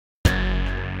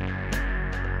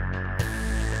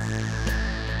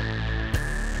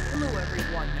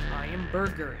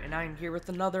Burger, and I'm here with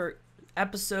another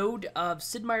episode of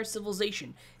Sid Meier's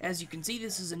Civilization. As you can see,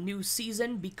 this is a new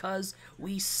season because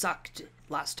we sucked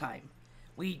last time.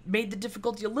 We made the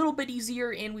difficulty a little bit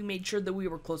easier, and we made sure that we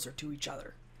were closer to each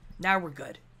other. Now we're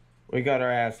good. We got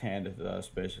our ass handed to us,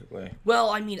 basically. Well,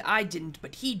 I mean, I didn't,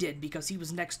 but he did because he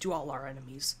was next to all our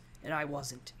enemies, and I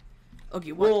wasn't.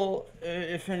 Okay, what? Well,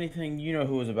 if anything, you know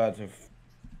who was about to...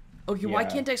 Okay, why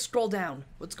can't I scroll down?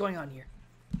 What's going on here?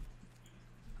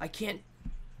 I can't...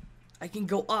 I can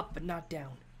go up, but not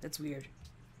down. That's weird.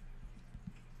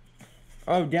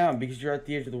 Oh, down, because you're at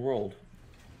the edge of the world.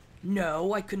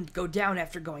 No, I couldn't go down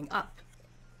after going up.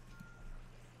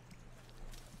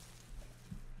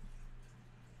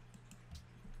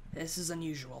 This is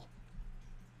unusual.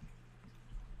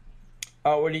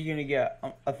 Oh, what are you gonna get?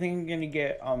 I think I'm gonna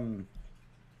get,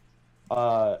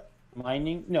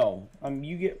 mining? No,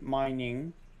 you get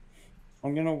mining.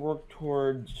 I'm gonna work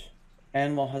towards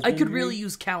animal husbandry. I could really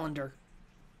use calendar.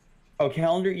 Oh,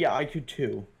 calendar? Yeah, I could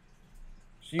too.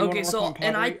 So you okay, so,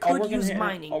 and I could use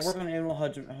mining. I'll work on animal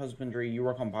husbandry, you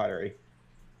work on pottery.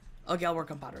 Okay, I'll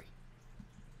work on pottery.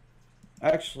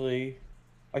 Actually,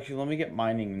 let me get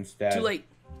mining instead. Too late.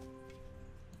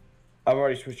 I've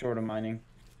already switched over to mining.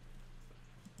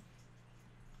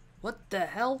 What the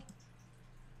hell?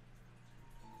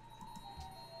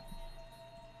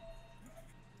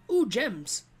 Ooh,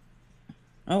 gems.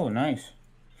 Oh, nice.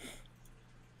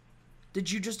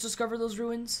 Did you just discover those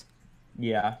ruins?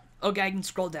 Yeah. Okay, I can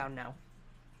scroll down now.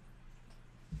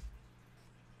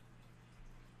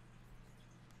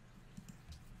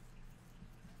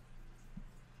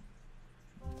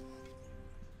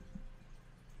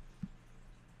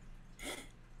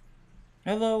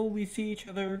 Hello, we see each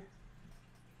other.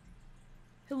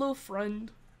 Hello, friend.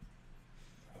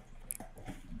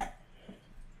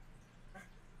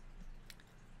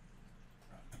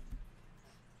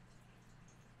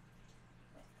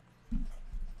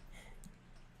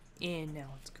 And now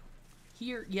let's go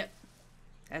here. Yep.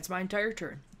 That's my entire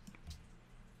turn.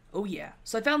 Oh, yeah.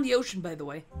 So I found the ocean, by the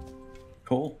way.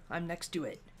 Cool. I'm next to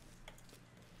it.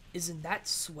 Isn't that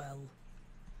swell?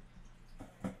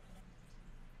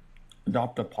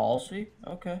 Adopt a policy?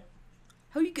 Okay.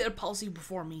 How you get a policy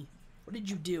before me? What did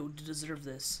you do to deserve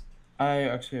this? I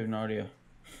actually have no idea.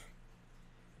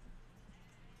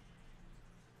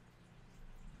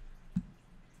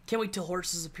 Can't wait till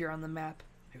horses appear on the map.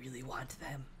 I really want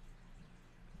them.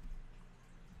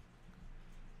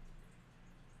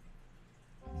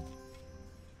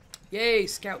 Yay,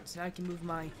 scouts. Now I can move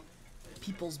my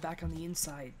peoples back on the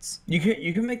insides. You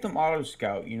can make them auto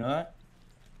scout, you know that?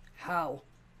 How?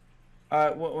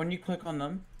 When you click on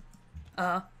them.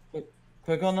 Uh-huh.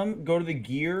 Click on them, go to the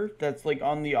gear that's like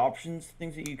on the options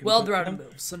things that you can well, they're out of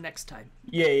moves, so next time.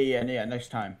 Yeah, next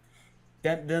time.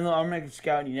 Then they'll automatically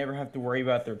scout and you never have to worry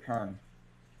about their turn.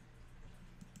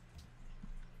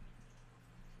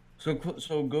 So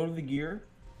go to the gear.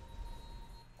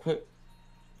 Click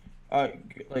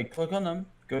click on them,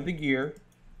 go to the gear.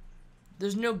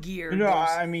 There's no gear. No,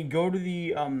 I mean go to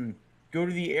the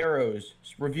arrows.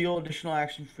 Reveal additional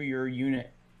actions for your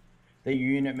unit that your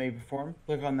unit may perform.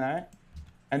 Click on that.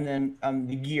 And then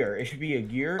the gear. It should be a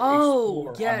gear. Oh,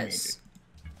 Explore, yes.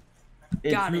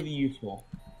 automated. It's really useful.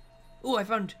 Ooh, I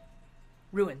found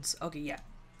ruins. Okay, yeah.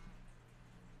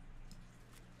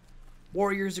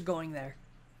 Warriors are going there.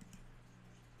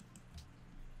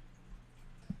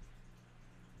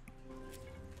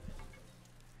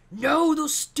 No,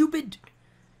 those stupid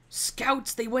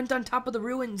scouts, they went on top of the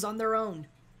ruins on their own.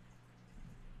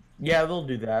 Yeah, they'll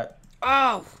do that.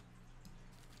 Oh!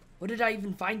 What did I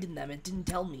even find in them? It didn't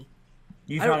tell me.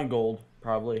 You found gold,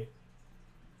 probably.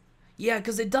 Yeah,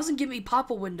 because it doesn't give me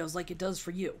pop-up windows like it does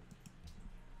for you.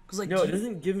 Like, no, it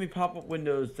doesn't give me pop-up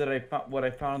windows that what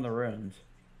I found in the ruins.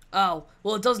 Oh,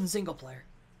 well, it does in single player.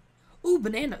 Ooh,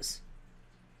 bananas.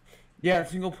 Yeah, in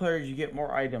single players you get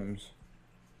more items.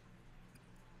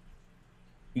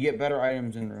 You get better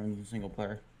items in ruins in single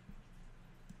player.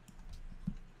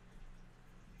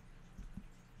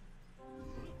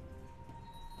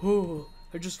 Oh,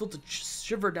 I just felt a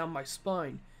shiver down my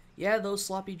spine. Yeah, those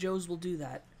sloppy joes will do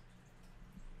that.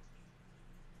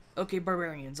 Okay,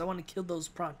 barbarians, I want to kill those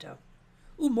pronto.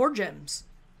 Ooh, more gems.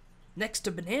 Next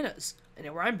to bananas. I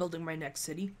know where I'm building my next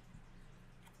city.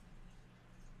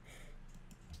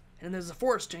 And there's a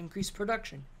forest to increase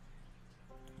production.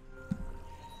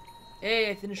 Hey,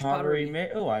 I finished pottery.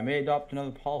 I may adopt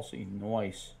another policy.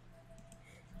 Nice.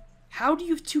 How do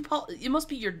you have two It must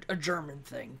be a German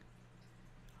thing.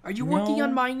 Are you working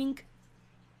on mining?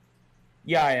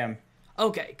 Yeah, I am.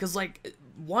 Okay, because, like,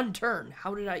 one turn.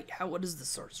 What is the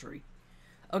sorcery?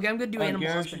 Okay, I'm gonna do animal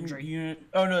Garrison husbandry. unit.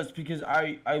 Oh no, it's because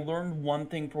I learned one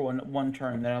thing for one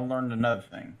turn, then I learned another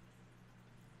thing.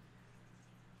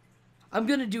 I'm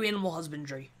gonna do animal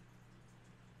husbandry.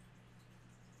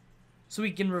 So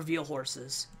we can reveal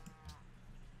horses.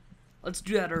 Let's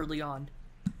do that early on.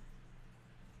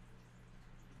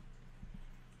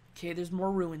 Okay, there's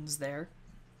more ruins there.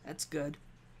 That's good.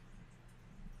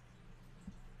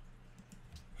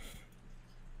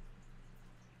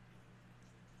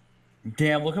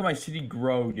 Damn, look at my city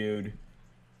grow, dude.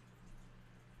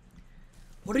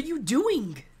 What are you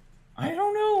doing? I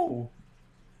don't know.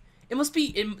 It must be,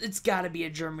 it's gotta be a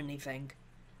Germany thing.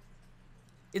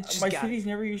 It's just My got cities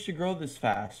never used to grow this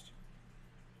fast.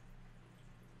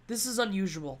 This is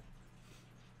unusual.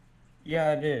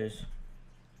 Yeah, it is.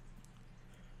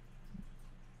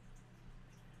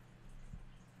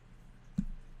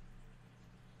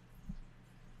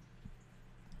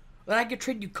 But I could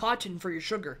trade you cotton for your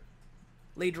sugar.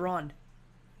 Later on.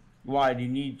 Why, do you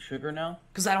need sugar now?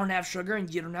 Because I don't have sugar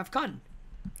and you don't have cotton.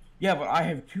 Yeah, but I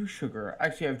have 2 sugar.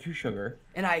 Actually, I have 2 sugar.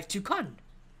 And I have 2 cotton.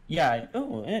 Yeah,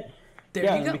 There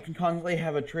yeah, you go. we can constantly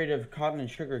have a trade of cotton and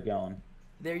sugar going.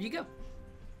 There you go.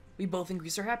 We both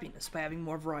increase our happiness by having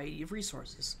more variety of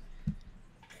resources.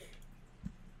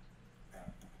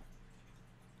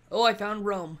 Oh, I found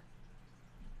Rome.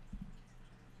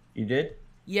 You did?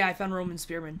 Yeah, I found Roman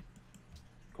spearmen.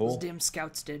 Cool. Those damn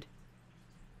scouts did.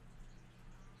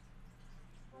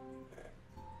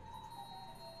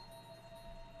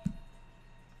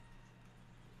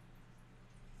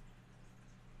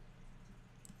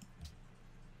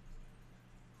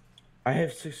 I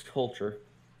have 6 culture.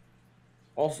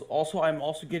 Also, I'm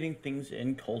also getting things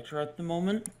in culture at the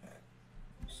moment.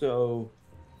 So...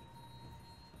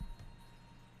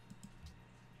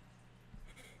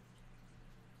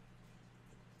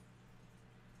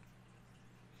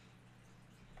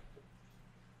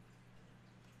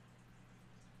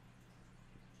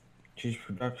 cheese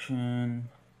production...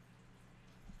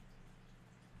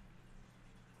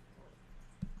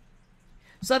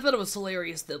 So I thought it was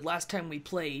hilarious that last time we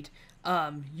played,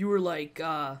 you were like,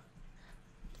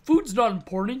 food's not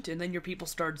important, and then your people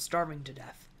started starving to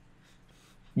death.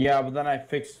 Yeah, but then I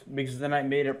fixed, because then I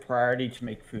made it priority to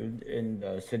make food in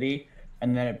the city,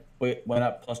 and then it went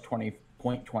up plus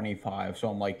 20.25, so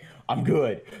I'm like, I'm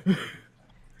good.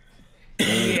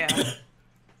 Yeah.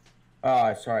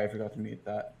 Ah, sorry, I forgot to mute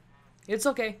that. It's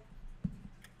okay.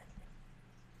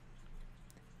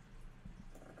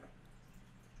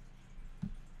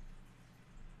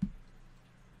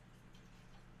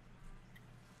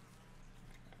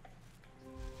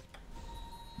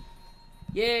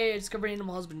 Yay, I discovered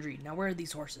animal husbandry. Now where are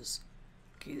these horses?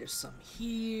 Okay, there's some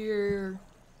here.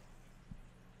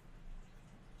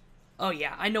 Oh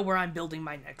yeah, I know where I'm building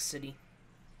my next city.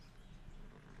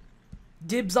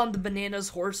 Dibs on the bananas,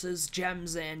 horses,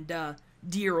 gems, and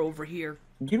deer over here.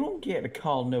 You don't get to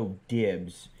call no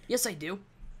dibs. Yes, I do.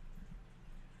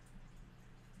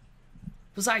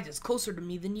 Besides, it's closer to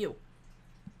me than you.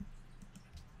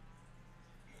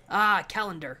 Ah,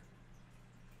 calendar.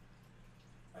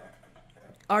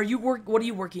 What are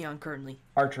you working on currently?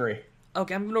 Archery.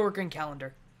 Okay, I'm gonna work on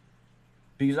calendar.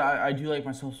 Because I do like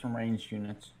myself some ranged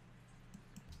units.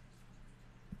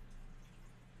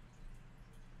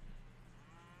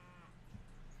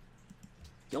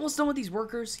 You almost done with these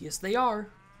workers? Yes, they are.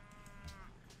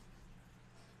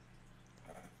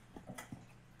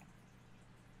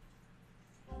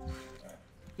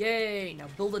 Yay, now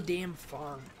build a damn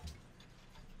farm.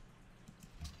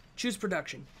 Choose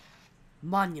production.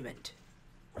 Monument.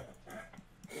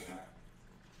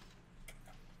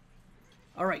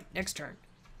 Alright, next turn.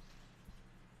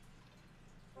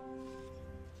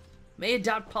 May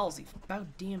adopt policy. About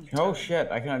damn time. Oh shit,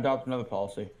 I can adopt another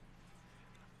policy.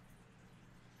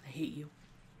 I hate you.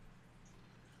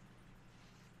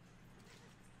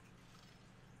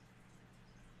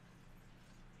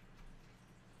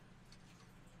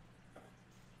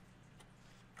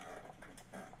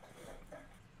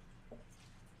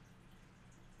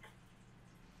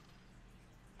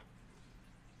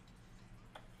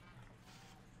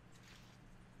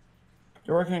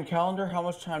 You're working on calendar? How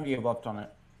much time do you have left on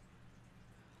it?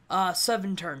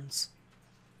 7 turns.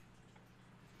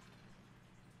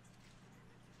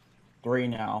 3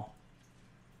 now.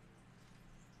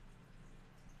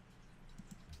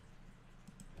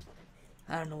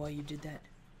 I don't know why you did that.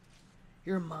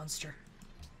 You're a monster.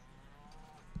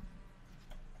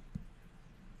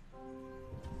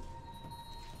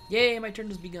 Yay, my turn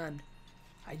has begun.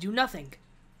 I do nothing.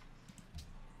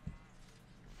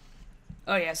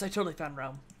 Oh yes, I totally found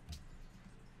Rome.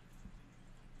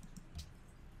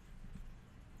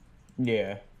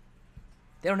 Yeah.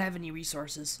 They don't have any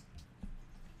resources.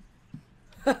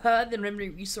 They don't have any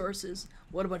resources.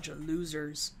 What a bunch of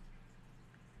losers.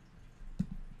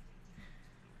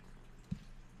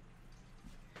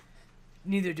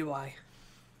 Neither do I.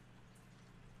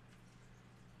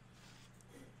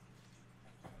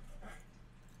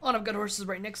 Oh, and I've got horses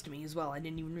right next to me as well. I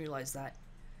didn't even realize that.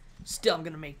 Still, I'm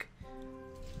gonna make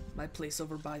my place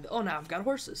over by the... Oh, now I've got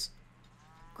horses.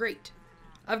 Great.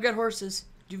 I've got horses.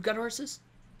 You've got horses?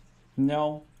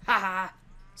 No. Haha.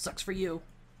 Sucks for you.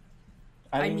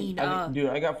 Dude,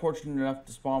 I got fortunate enough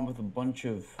to spawn with a bunch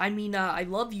of... I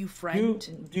love you,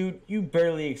 friend. Dude, you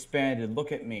barely expanded.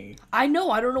 Look at me. I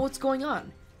know, I don't know what's going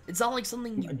on. It's not like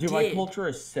something you Dude, did. my culture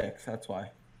is 6, that's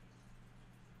why.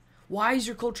 Why is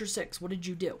your culture 6? What did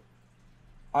you do?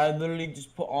 I literally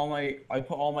just put all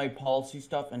my policy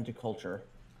stuff into culture.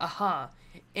 Uh-huh.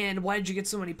 And why did you get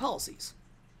so many policies?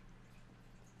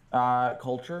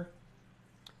 Culture?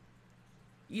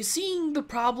 You seeing the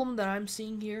problem that I'm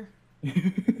seeing here?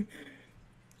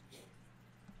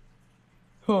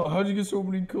 Huh, how'd you get so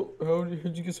many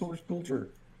how'd you get so much culture?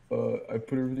 I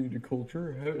put everything into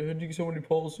culture. How'd you get so many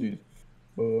policies?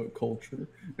 Culture.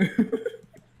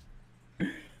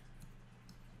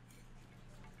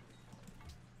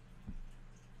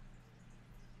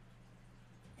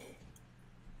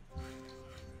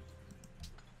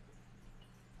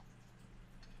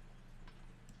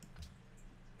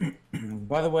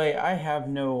 By the way, I have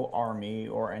no army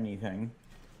or anything.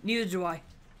 Neither do I.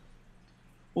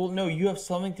 Well, no, you have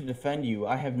something to defend you.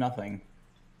 I have nothing.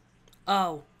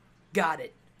 Oh, got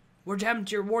it. What happened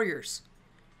to your warriors?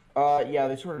 Yeah,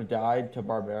 they sort of died to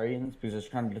barbarians because I was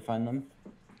trying to defend them.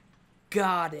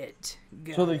 Got it.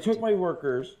 So they took my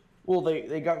workers. Well,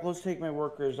 they got close to taking my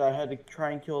workers. I had to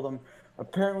try and kill them.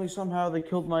 Apparently, somehow they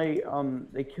killed my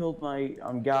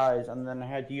guys, and then I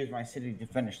had to use my city to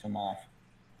finish them off.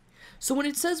 So when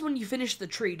it says when you finish the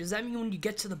tree, does that mean when you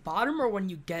get to the bottom or when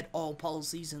you get all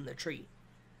policies in the tree?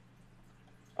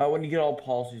 When you get all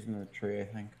policies in the tree, I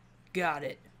think. Got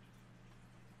it.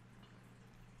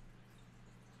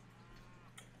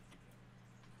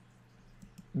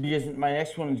 Because my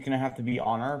next one is going to have to be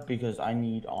honor, because I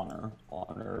need honor.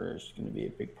 Honor is going to be a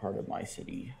big part of my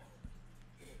city.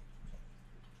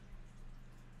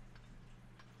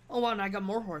 Oh, wow, and I got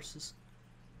more horses.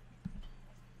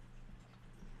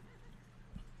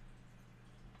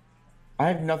 I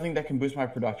have nothing that can boost my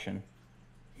production.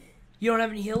 You don't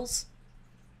have any hills?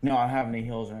 No, I don't have any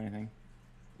hills or anything.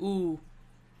 Ooh.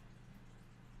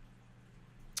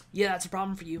 Yeah, that's a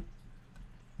problem for you.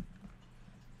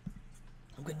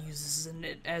 I'm going to use this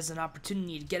as an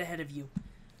opportunity to get ahead of you.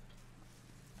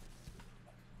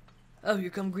 Oh,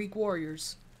 here come Greek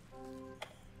warriors.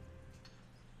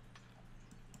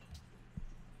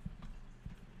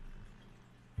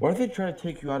 What if they try to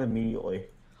take you out immediately?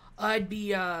 I'd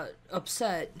be,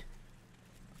 upset.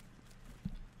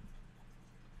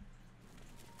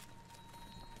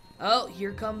 Oh,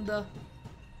 here come the...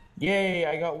 Yay,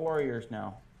 I got warriors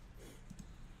now.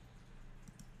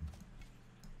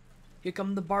 Here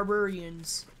come the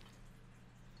barbarians.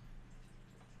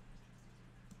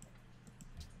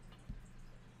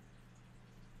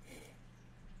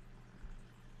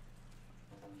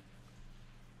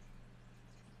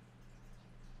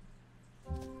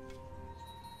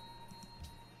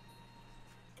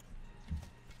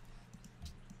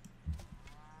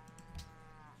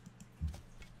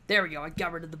 There we go, I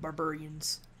got rid of the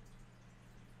barbarians.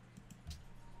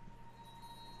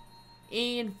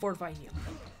 And fortifying you.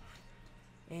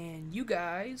 And you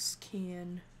guys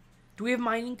can... Do we have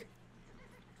mining?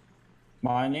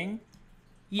 Mining?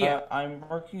 Yeah. I'm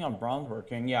working on bronze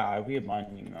working. Yeah, we have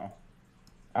mining though.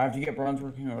 I have to get bronze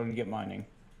working in order to get mining.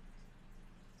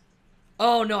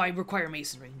 Oh, no, I require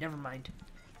masonry. Never mind.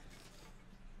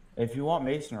 If you want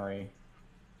masonry...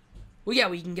 Well, yeah,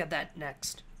 we can get that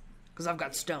next. Because I've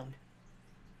got stone.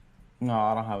 No,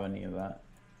 I don't have any of that.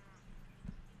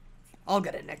 I'll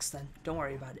get it next then. Don't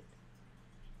worry about it.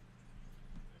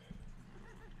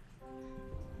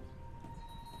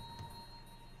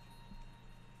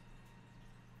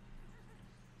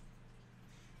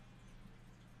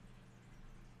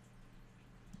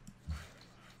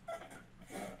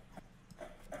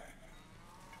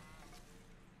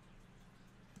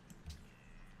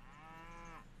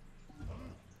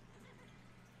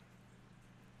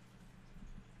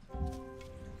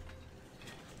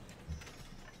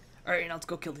 Alright, now let's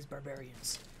go kill these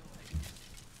barbarians.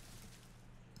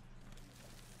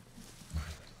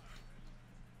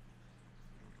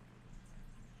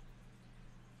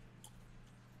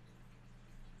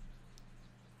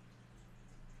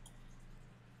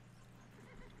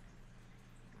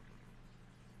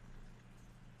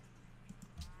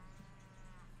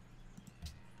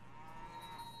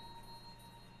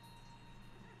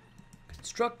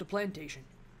 Construct a plantation.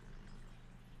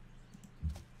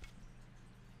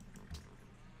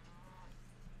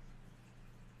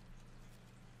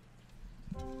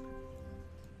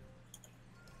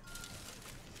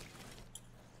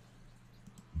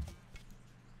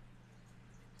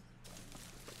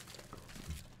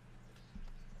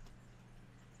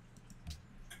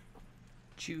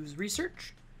 Choose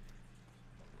research.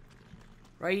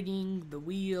 Writing, the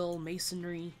wheel,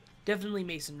 masonry. Definitely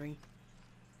masonry.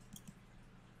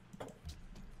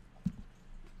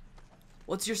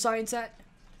 What's your science at?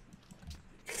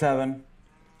 7.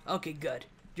 Okay, good.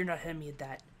 You're not ahead of me at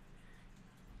that.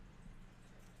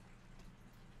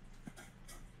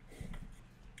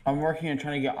 I'm working on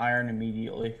trying to get iron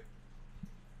immediately.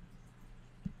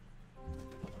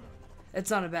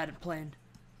 That's not a bad plan.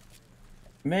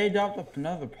 May adopt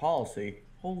another policy.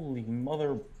 Holy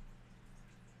mother.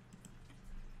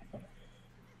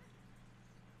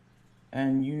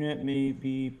 And unit may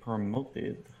be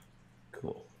promoted.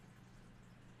 Cool.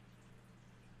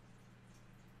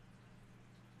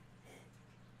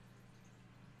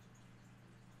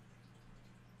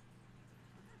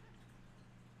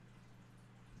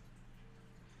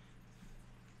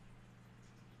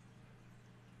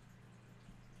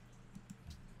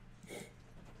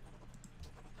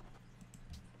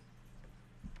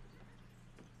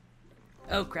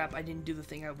 Oh crap, I didn't do the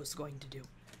thing I was going to do.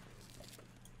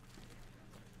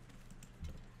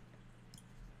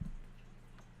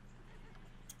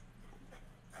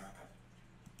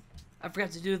 I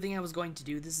forgot to do the thing I was going to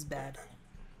do. This is bad.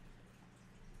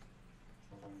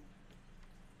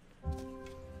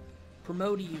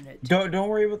 Promote a unit. Don't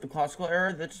worry about the classical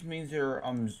era. That just means you're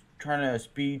trying to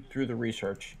speed through the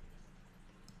research.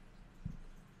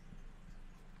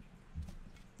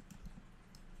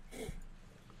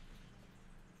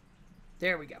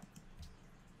 There we go.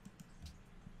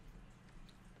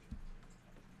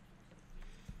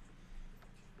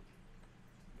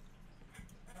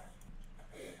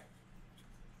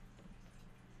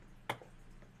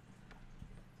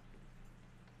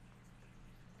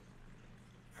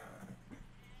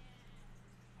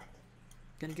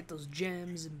 Gonna get those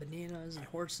gems and bananas and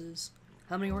horses.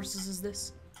 How many horses is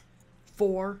this?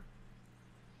 4.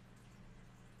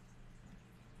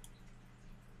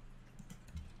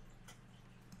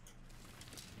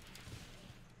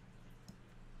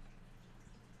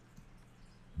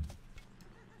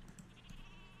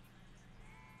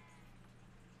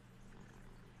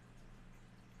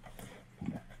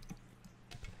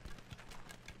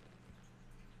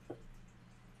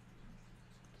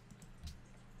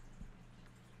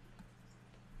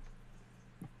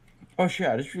 Oh shit,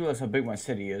 I just realized how big my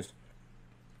city is.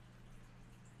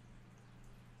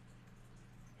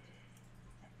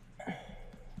 It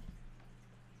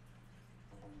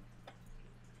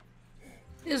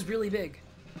is really big.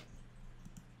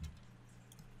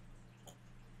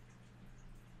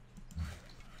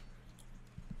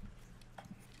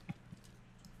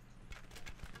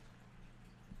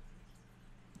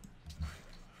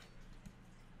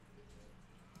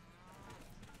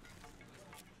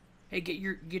 Hey,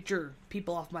 get your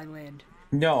people off my land.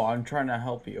 No, I'm trying to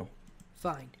help you.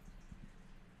 Fine.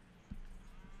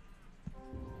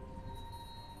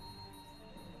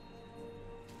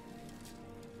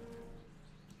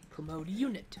 Promote a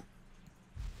unit.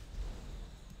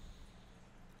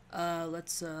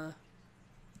 Let's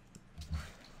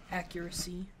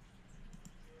accuracy.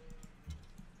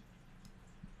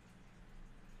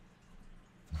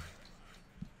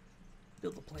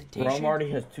 Build a plantation. Rome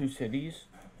already has 2 cities.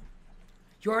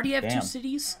 You already have 2 Damn.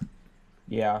 cities?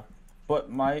 Yeah, but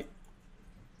my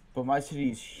city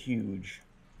is huge.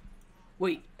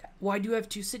 Wait, why do you have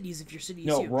 2 cities if your city is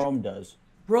No, huge? Rome does.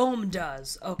 Rome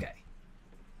does. Okay.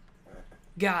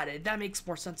 Got it. That makes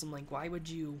more sense. I'm like, why would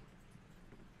you...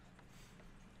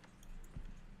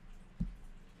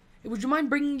 Hey, would you mind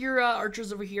bringing your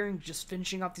archers over here and just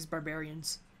finishing off these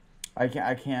barbarians? I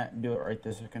can't do it right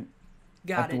this second. I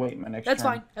Got have to it. wait my next That's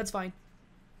turn. fine. That's fine.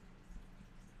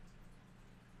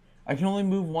 I can only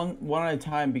move one at a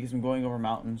time because I'm going over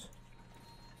mountains.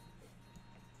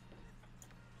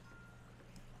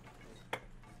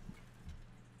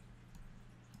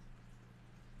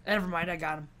 Never mind. I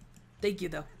got him. Thank you,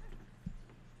 though.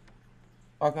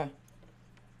 Okay.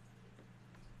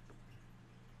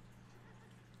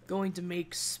 Going to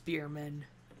make spearmen.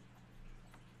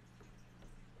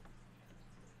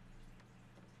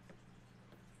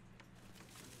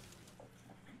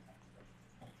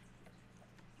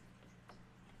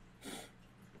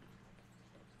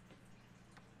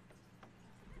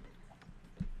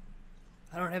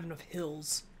 I don't have enough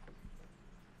hills.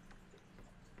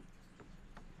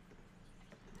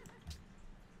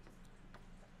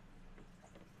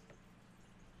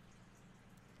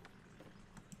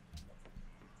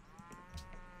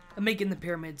 I'm making the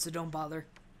pyramid, so don't bother.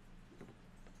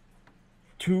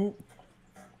 2.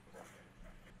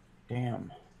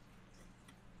 Damn.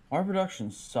 Our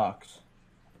production sucks.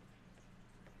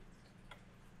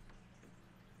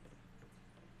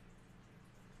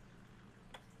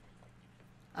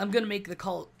 I'm gonna make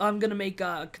I'm gonna make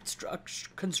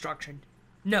construction.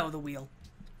 No, the wheel.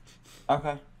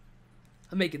 Okay.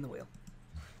 I'm making the wheel.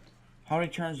 How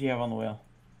many turns do you have on the wheel?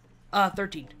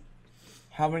 13.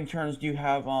 How many turns do you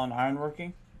have on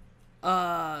ironworking?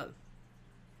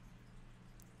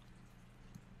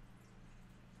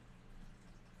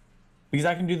 Because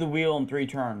I can do the wheel in 3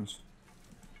 turns.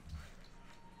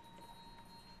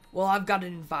 Well, I've got it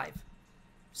in 5.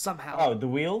 Somehow. Oh, the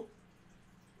wheel?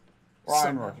 Or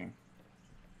Somehow. ironworking?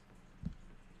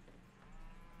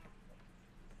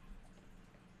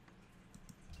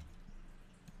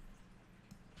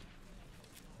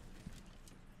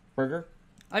 Burger?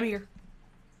 I'm here.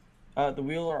 The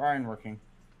wheel or ironworking?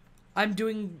 I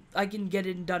can get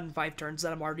it done in 5 turns,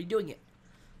 and I'm already doing it.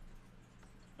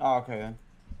 Oh, okay then.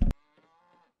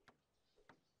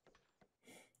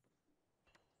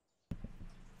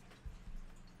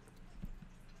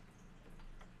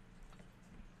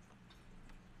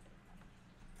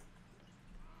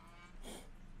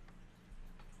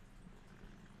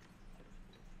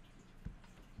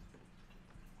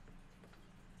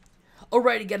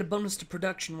 Alright, I get a bonus to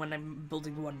production when I'm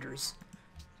building wonders.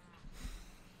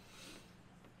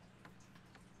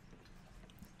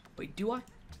 Wait, do I?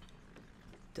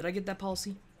 Did I get that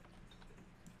policy?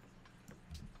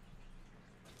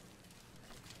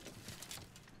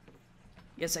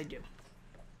 Yes, I do.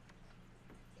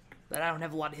 But I don't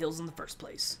have a lot of hills in the first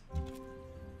place.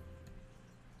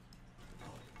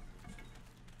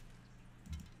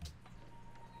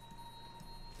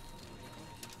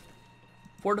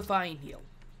 Fortify and heal.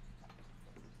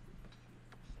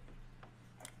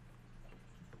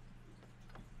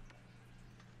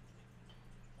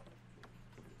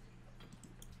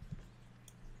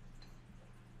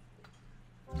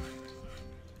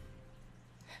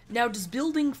 Now, does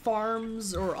building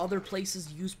farms or other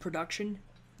places use production?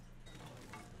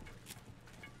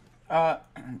 I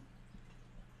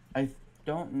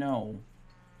don't know.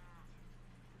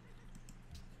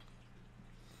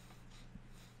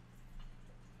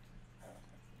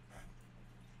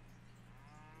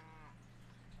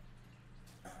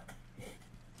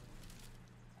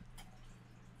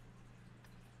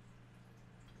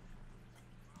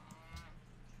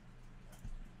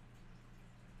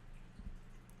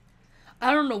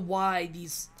 I don't know why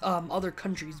these other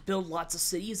countries build lots of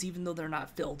cities even though they're not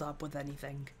filled up with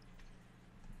anything.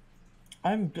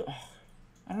 I don't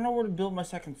know where to build my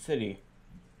second city.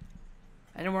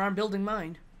 I know where I'm building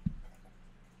mine.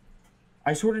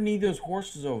 I sort of need those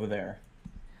horses over there.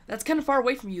 That's kind of far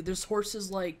away from you. There's horses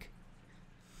like...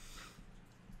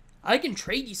 I can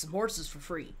trade you some horses for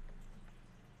free.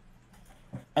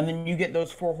 And then you get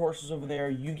those 4 horses over there.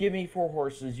 You give me 4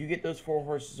 horses. You get those 4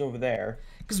 horses over there.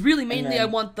 Because really, mainly then... I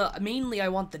want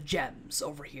the gems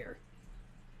over here.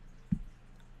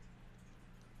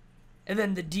 And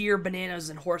then the deer, bananas,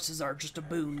 and horses are just a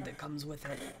boon that comes with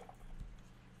it.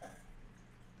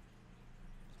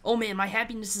 Oh man, my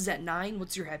happiness is at 9.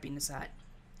 What's your happiness at?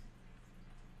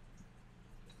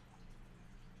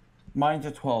 Mine's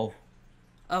at 12.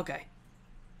 Okay.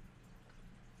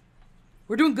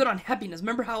 We're doing good on happiness.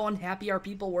 Remember how unhappy our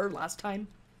people were last time?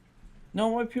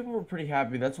 No, my people were pretty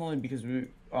happy. That's only because we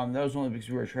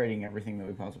were trading everything that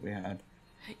we possibly had.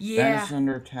 Yeah. Venice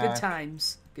under attack. Good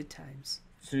times. Good times.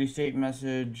 City-state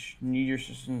message. Need your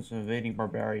assistance evading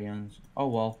barbarians. Oh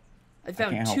well. I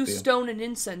found 2 stone and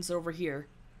incense over here.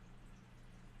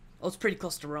 Oh, it's pretty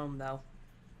close to Rome, though.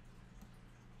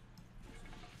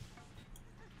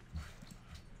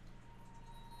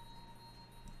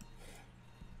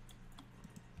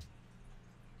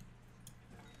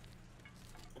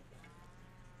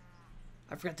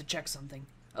 I forgot to check something.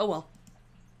 Oh well.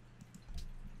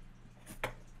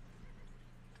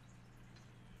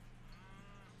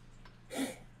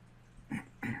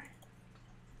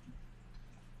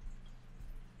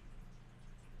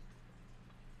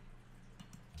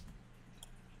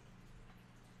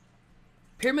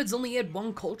 Pyramids only had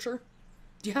 1 culture?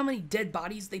 Do you know how many dead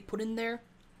bodies they put in there?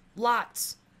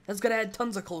 Lots. That's gonna add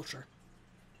tons of culture.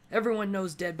 Everyone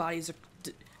knows dead bodies are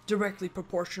directly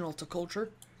proportional to culture.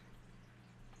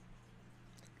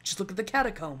 Just look at the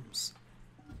catacombs.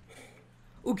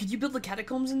 Oh, could you build the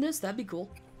catacombs in this? That'd be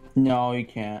cool. No, you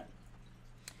can't.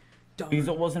 Darn. Because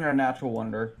it wasn't a natural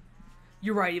wonder.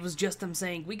 You're right, it was just them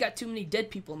saying, we got too many dead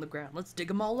people in the ground. Let's dig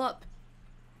them all up.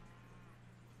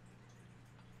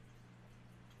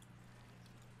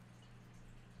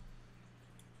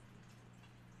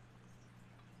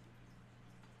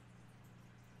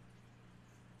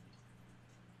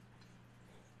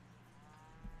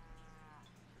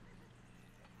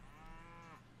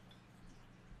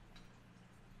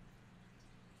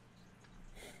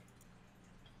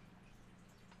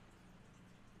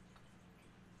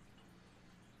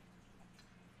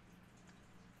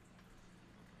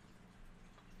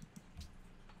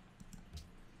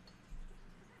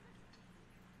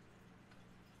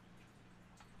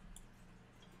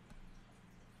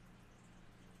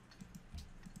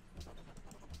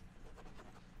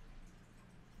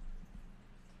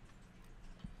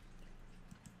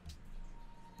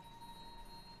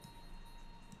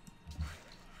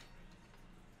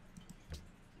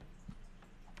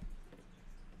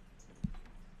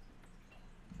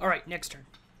 Alright, next turn.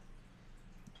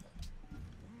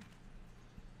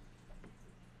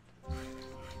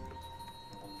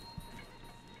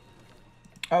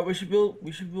 We should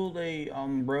build a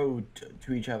road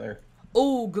to each other.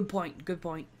 Oh, good point, good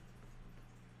point.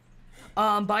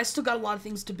 But I still got a lot of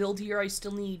things to build here. I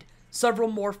still need several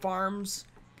more farms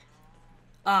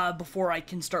before I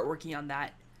can start working on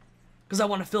that. Because I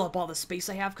want to fill up all the space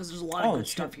I have, because there's a lot of good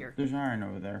stuff here. There's iron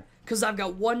over there. Because I've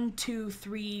got 1, 2,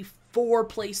 3, 4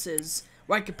 places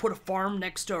where I could put a farm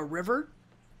next to a river.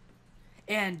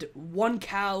 And 1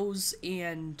 cows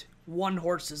and 1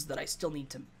 horses that I still need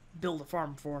to build a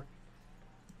farm for.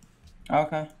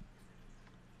 Okay.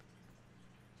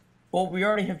 Well, we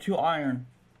already have 2 iron.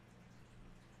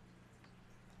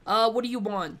 What do you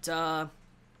want? Well,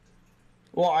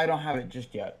 I don't have it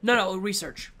just yet. No,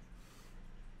 research.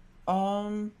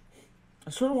 I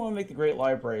sort of want to make the Great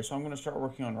Library, so I'm going to start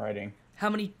working on writing. How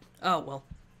many? Oh, well,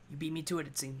 you beat me to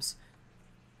it seems.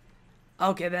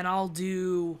 Okay, then I'll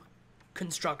do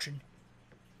construction.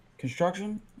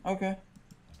 Construction? Okay.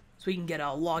 So we can get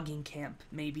a logging camp,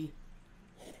 maybe.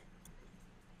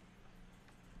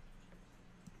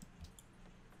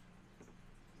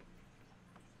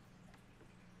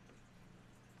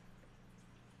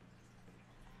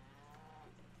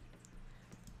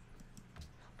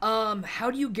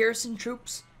 How do you garrison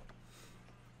troops?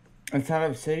 Inside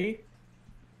of a city?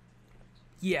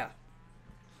 Yeah.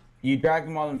 You drag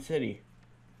them on the city.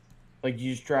 Like,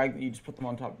 you just put them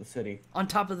on top of the city. On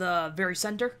top of the very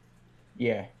center?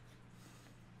 Yeah.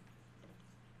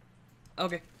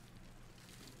 Okay.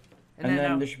 And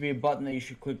then there should be a button that you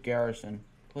should click garrison.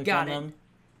 Click Got on it. them.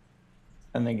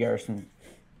 And then garrison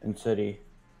in city.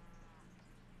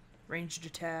 Ranged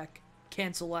attack.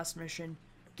 Cancel last mission.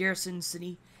 Garrison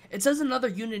city. It says another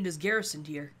unit is garrisoned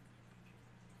here.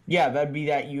 Yeah, that'd be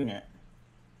that unit.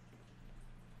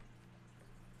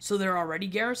 So they're already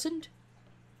garrisoned?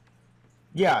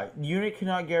 Yeah, unit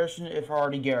cannot garrison if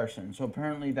already garrisoned. So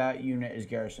apparently that unit is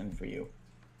garrisoned for you.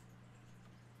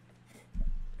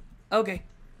 Okay.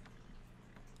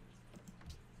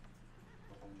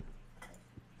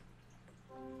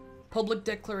 Public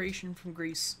declaration from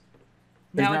Greece.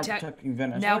 Now protecting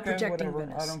Venice. Now okay, protecting whatever.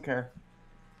 Venice. I don't care.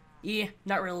 Yeah,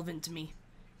 not relevant to me.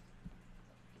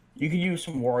 You could use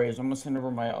some warriors. I'm gonna send over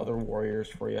my other warriors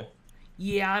for you.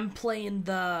 Yeah, I'm playing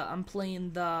the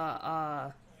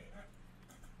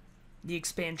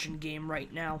expansion game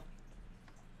right now.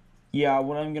 Yeah,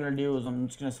 what I'm gonna do is I'm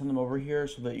just gonna send them over here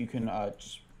so that you can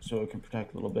so it can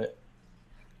protect a little bit.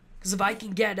 Because if I can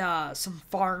get some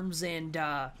farms and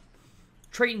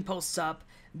trading posts up,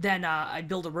 then I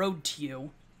build a road to you.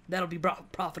 That'll be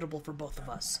profitable for both of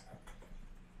us.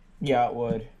 Yeah, it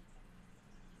would.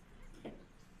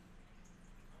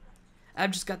 I've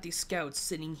just got these scouts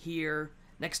sitting here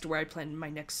next to where I plan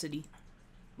my next city,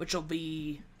 which will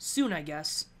be soon, I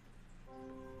guess.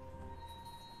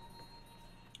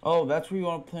 Oh, that's where you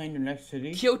want to play in your next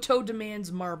city? Kyoto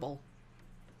demands marble.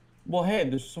 Well, hey,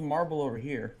 there's some marble over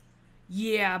here.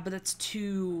 Yeah, but that's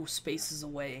 2 spaces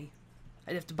away.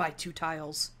 I'd have to buy 2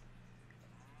 tiles.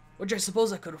 Which I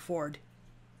suppose I could afford.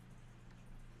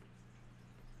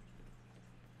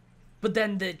 But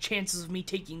then the chances of me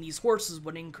taking these horses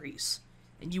would increase.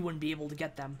 And you wouldn't be able to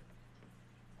get them.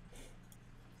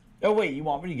 Oh, wait, you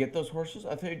want me to get those horses? I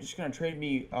thought you were just going to trade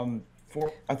me, I thought you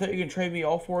were going to trade me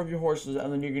all 4 of your horses,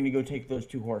 and then you're going to go take those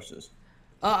 2 horses.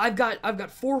 I've got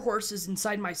 4 horses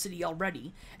inside my city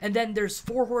already. And then there's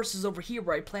 4 horses over here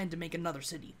where I plan to make another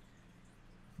city.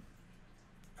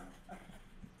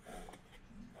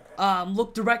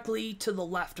 Look directly to the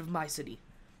left of my city.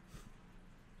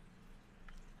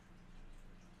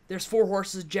 There's 4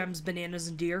 horses, gems, bananas,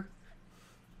 and deer.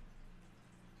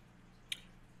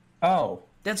 Oh.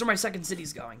 That's where my second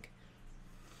city's going.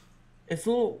 It's a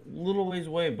little ways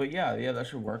away, but yeah, that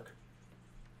should work.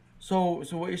 So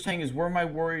what you're saying is where my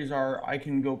warriors are, I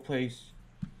can go place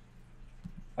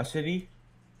a city?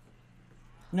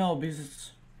 No, because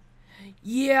it's...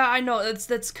 Yeah, I know.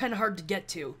 That's kind of hard to get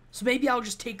to. So maybe I'll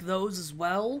just take those as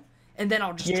well, and then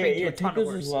I'll just trade you a ton take of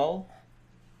those horses. as well.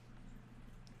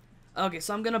 Okay,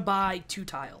 so I'm gonna buy 2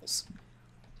 tiles.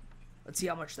 Let's see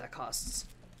how much that costs.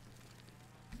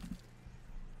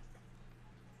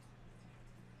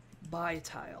 Buy a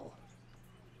tile.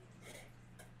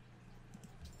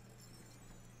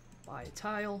 Buy a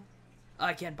tile.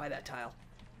 I can't buy that tile.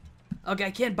 Okay,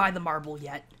 I can't buy the marble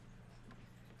yet.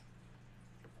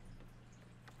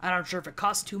 I'm not sure if it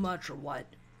costs too much or what.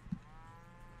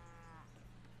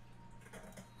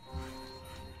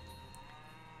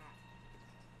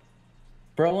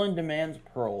 Berlin demands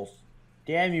pearls.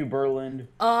 Damn you, Berlin.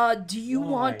 Do you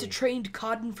Why? want to trade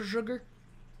cotton for sugar?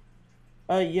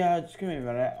 Yeah, just give me a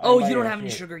minute. I Oh, might you don't have any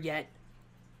actually- sugar yet.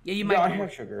 Yeah, you Yeah, might. I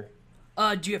have sugar.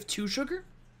 Do you have 2 sugar?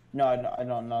 No, I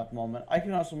don't. Not at the moment. I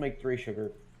can also make 3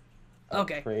 sugar.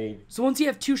 Okay. Trade. So once you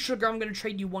have 2 sugar, I'm gonna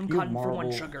trade you 1 You have cotton for 1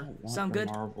 marble. sugar. I don't want Sound your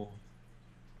good? Marble.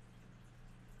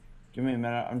 Give me a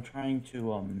minute. I'm trying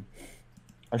to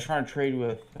I was trying to trade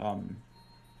with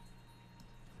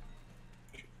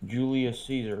Julius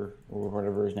Caesar or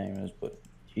whatever his name is, but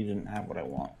he didn't have what I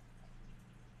want.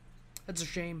 That's a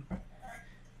shame.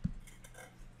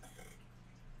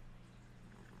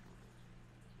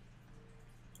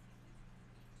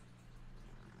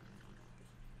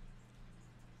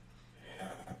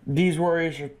 These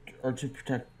warriors are to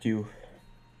protect you.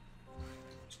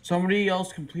 Somebody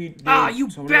else complete. You somebody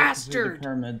else complete bastard! the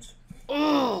pyramids.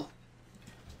 Ugh!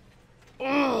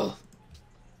 Ugh!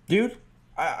 Dude,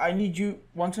 I need you.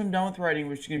 Once I'm done with writing,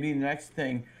 which is gonna be the next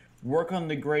thing, work on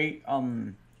the great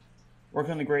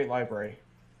library.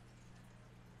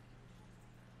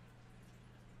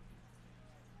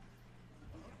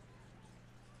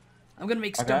 I'm gonna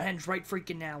make Okay. Stonehenge right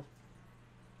freaking now.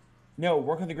 No,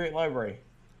 work on the great library.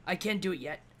 I can't do it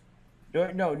yet.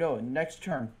 No, next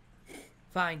turn.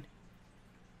 Fine.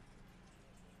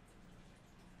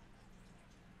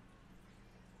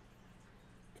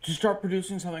 Just start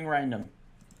producing something random.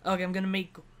 Okay, I'm gonna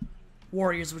make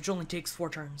warriors, which only takes 4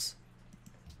 turns.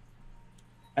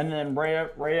 And then right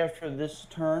after this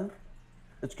turn,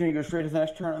 it's gonna go straight to the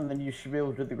next turn, and then you should be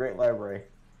able to do the great library.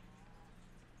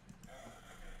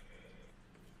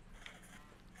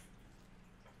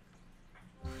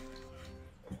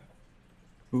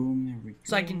 Boom, there we go.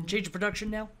 So I can change the production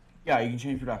now? Yeah, you can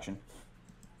change production.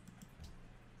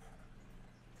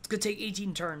 It's gonna take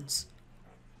 18 turns.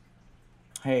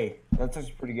 Hey, that's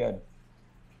actually pretty good.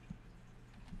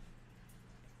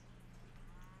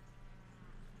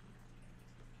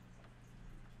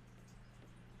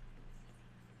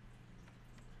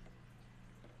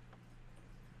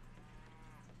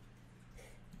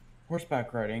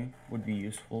 Horseback riding would be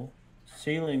useful.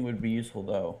 Sailing would be useful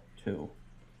though, too.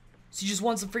 So you just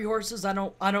want some free horses? I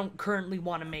don't currently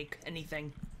want to make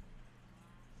anything.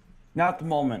 Not at the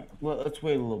moment. Let's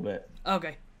wait a little bit.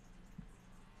 Okay.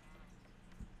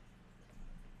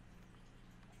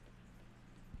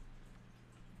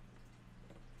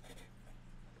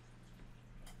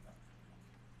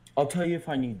 I'll tell you if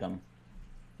I need them.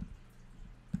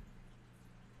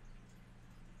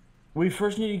 We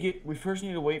first need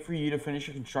to wait for you to finish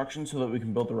your construction so that we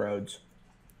can build the roads.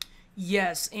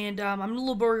 Yes, and I'm a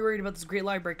little worried about this great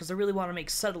library because I really want to make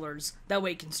settlers. That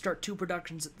way I can start 2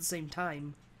 productions at the same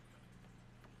time.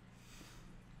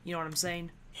 You know what I'm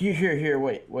saying? Here,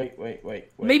 wait.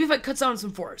 Maybe if I cut down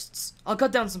some forests. I'll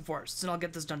cut down some forests and I'll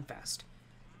get this done fast.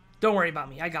 Don't worry about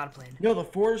me, I got a plan. No, the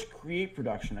forests create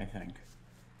production, I think.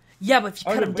 Yeah, but if you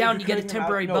cut no, them but down, if you you're get a cutting them out-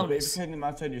 temporary no, but if bonus. you're cutting them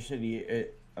outside your city,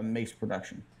 it makes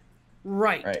production.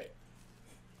 Right. Right.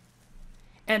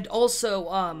 And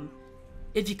also,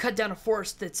 if you cut down a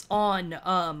forest that's on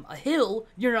a hill,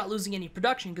 you're not losing any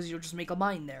production because you'll just make a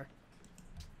mine there.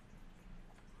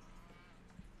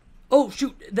 Oh,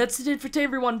 shoot. That's it for today,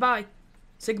 everyone. Bye.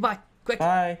 Say goodbye. Quick.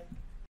 Bye.